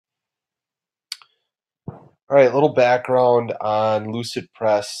All right, a little background on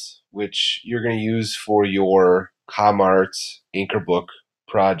Lucidpress, which you're going to use for your ComArts Anchor Book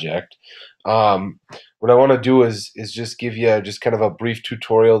project. What I want to do is just give you just kind of a brief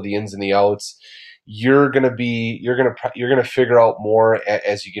tutorial, the ins and the outs. You're gonna figure out more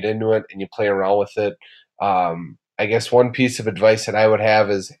as you get into it and you play around with it. I guess one piece of advice that I would have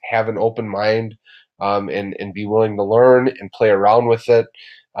is have an open mind, and be willing to learn and play around with it.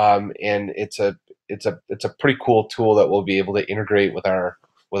 And it's a pretty cool tool that we'll be able to integrate with our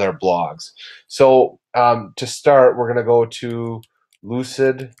blogs. So to start, we're going to go to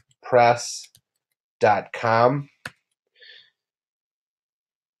lucidpress.com.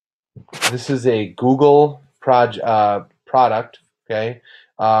 This is a Google product. Okay,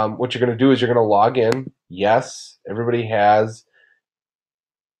 what you're going to do is you're going to log in. Yes, everybody has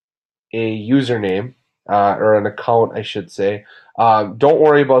a username, or an account, I should say. Don't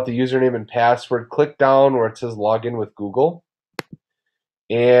worry about the username and password. Click down where it says login with Google,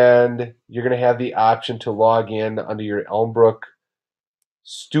 and you're going to have the option to log in under your Elmbrook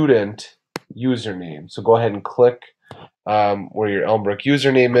student username. So go ahead and click where your Elmbrook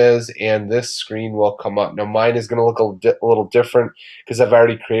username is, and this screen will come up. Now mine is going to look a little different because I've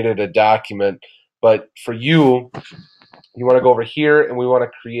already created a document, but for you, you want to go over here and we want to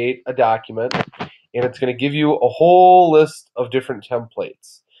create a document, and it's going to give you a whole list of different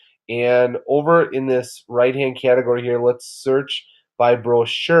templates. And over in this right hand category here, let's search by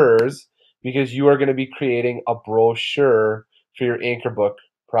brochures, because you are going to be creating a brochure for your Anchor Book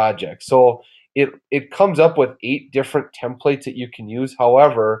project. So it comes up with 8 different templates that you can use.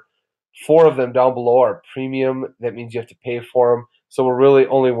 However, 4 of them down below are premium. That means you have to pay for them. So we're really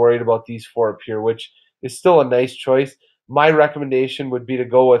only worried about these 4 up here, which is still a nice choice. My recommendation would be to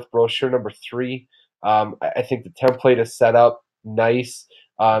go with brochure number 3. I think the template is set up nice,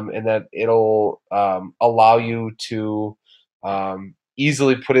 and that it'll allow you to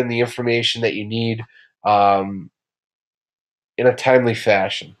easily put in the information that you need in a timely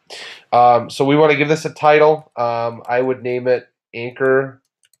fashion. So we want to give this a title. I would name it Anchor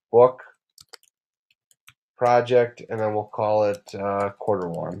Book Project, and then we'll call it quarter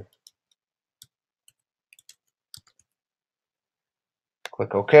 1.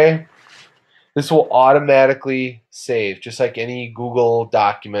 Click OK. This will automatically save, just like any Google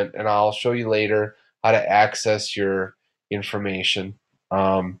document, and I'll show you later how to access your information.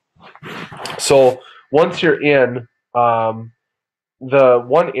 So once you're in, the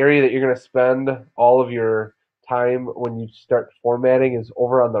one area that you're going to spend all of your time when you start formatting is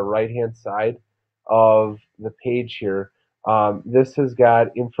over on the right-hand side of the page here. This has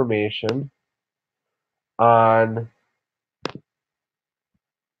got information on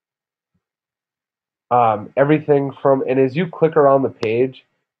everything from, and as you click around the page,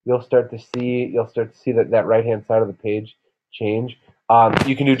 you'll start to see that right-hand side of the page change.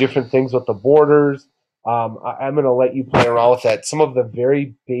 You can do different things with the borders. I'm going to let you play around with that. Some of the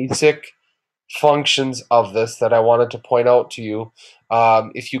very basic functions of this that I wanted to point out to you.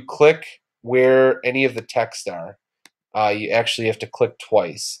 If you click where any of the text are, you actually have to click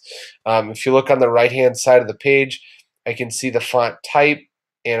twice. If you look on the right-hand side of the page, I can see the font type,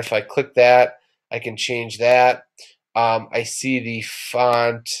 and if I click that, I can change that. I see the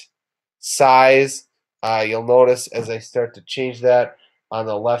font size. You'll notice as I start to change that on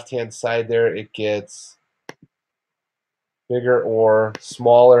the left-hand side there, it gets bigger or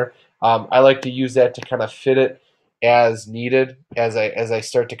smaller. I like to use that to kind of fit it as needed as I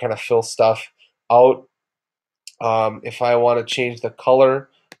start to kind of fill stuff out. If I want to change the color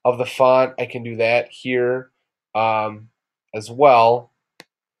of the font, I can do that here as well.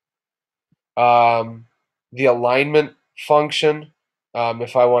 The alignment function,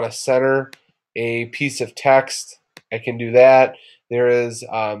 if I want to center a piece of text, I can do that. There is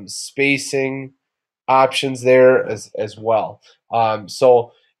spacing options there as well.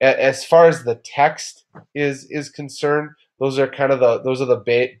 So as far as the text is concerned, those are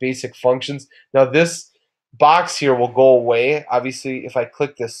the basic functions. Now this box here will go away. Obviously, if I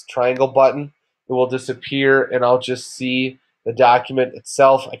click this triangle button, it will disappear, and I'll just see the document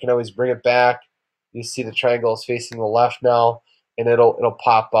itself. I can always bring it back. You see the triangle is facing the left now, and it'll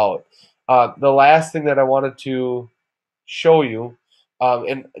pop out. The last thing that I wanted to show you,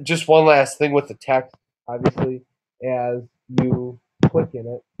 and just one last thing with the text, obviously, as you click in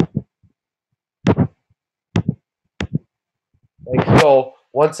it, like so,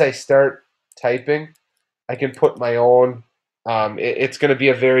 once I start typing, I can put my own, it's going to be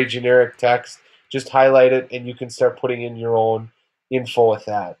a very generic text. Just highlight it, and you can start putting in your own info with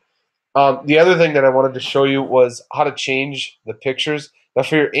that. The other thing that I wanted to show you was how to change the pictures. Now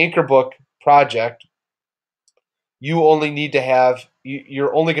for your Anchor Book project, you only need to have,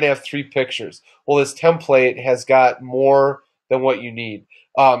 you're only going to have 3 pictures. Well, this template has got more than what you need.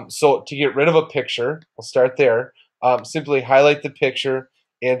 So to get rid of a picture, we'll start there. Simply highlight the picture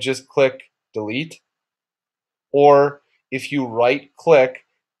and just click delete. Or if you right click,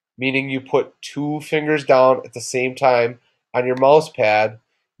 meaning you put 2 fingers down at the same time on your mouse pad,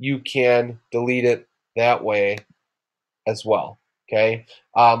 you can delete it that way as well. Okay.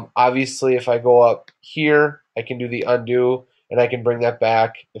 Obviously, if I go up here, I can do the undo and I can bring that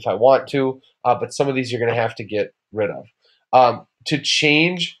back if I want to. But some of these you're going to have to get rid of. To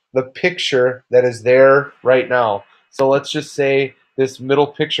change the picture that is there right now. So let's just say this middle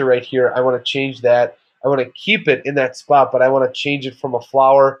picture right here, I want to change that. I want to keep it in that spot, but I want to change it from a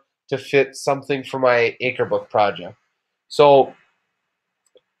flower to fit something for my acre book project. So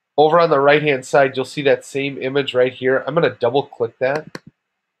over on the right hand side, you'll see that same image right here. I'm going to double click that.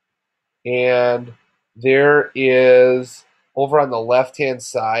 And there is, over on the left hand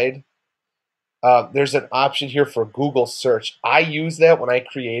side, there's an option here for Google search. I use that when I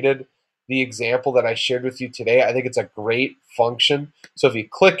created the example that I shared with you today. I think it's a great function. So if you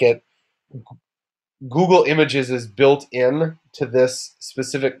click it, Google Images is built in to this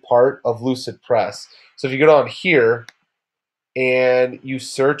specific part of Lucidpress. So if you go down here and you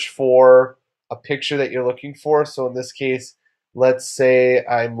search for a picture that you're looking for, so in this case, let's say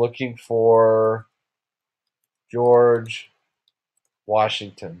I'm looking for George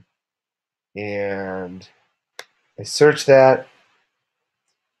Washington, and I search that,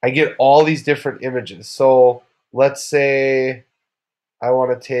 I get all these different images. So let's say I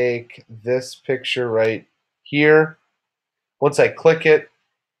want to take this picture right here. Once I click it,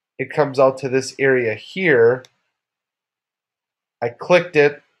 it comes out to this area here. I clicked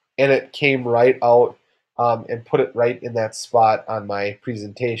it and it came right out and put it right in that spot on my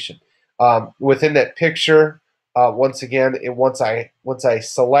presentation. Within that picture, once again, once I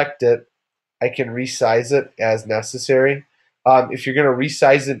select it, I can resize it as necessary. If you're going to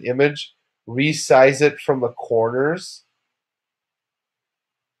resize an image, resize it from the corners.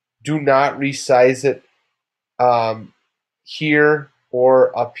 Do not resize it here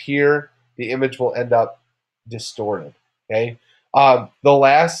or up here. The image will end up distorted. Okay. The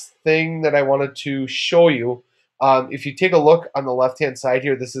last thing that I wanted to show you, if you take a look on the left-hand side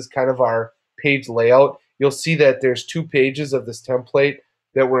here, this is kind of our page layout. You'll see that there's 2 pages of this template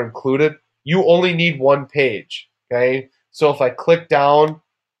that were included. You only need 1 page. Okay. So if I click down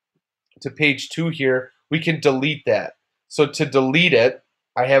to page 2 here, we can delete that. So to delete it,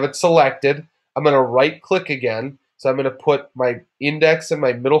 I have it selected. I'm going to right click again. So I'm going to put my index and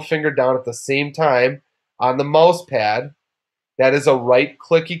my middle finger down at the same time on the mouse pad. That is a right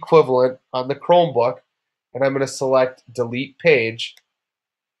click equivalent on the Chromebook. And I'm going to select delete page.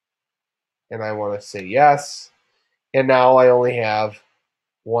 And I want to say yes. And now I only have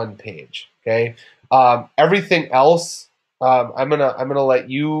 1 page. Okay. Everything else, I'm gonna let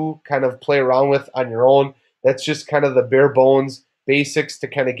you kind of play around with on your own. That's just kind of the bare bones basics to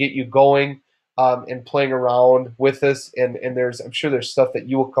kind of get you going and playing around with this. And I'm sure there's stuff that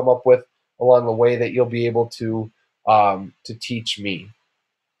you will come up with along the way that you'll be able to teach me.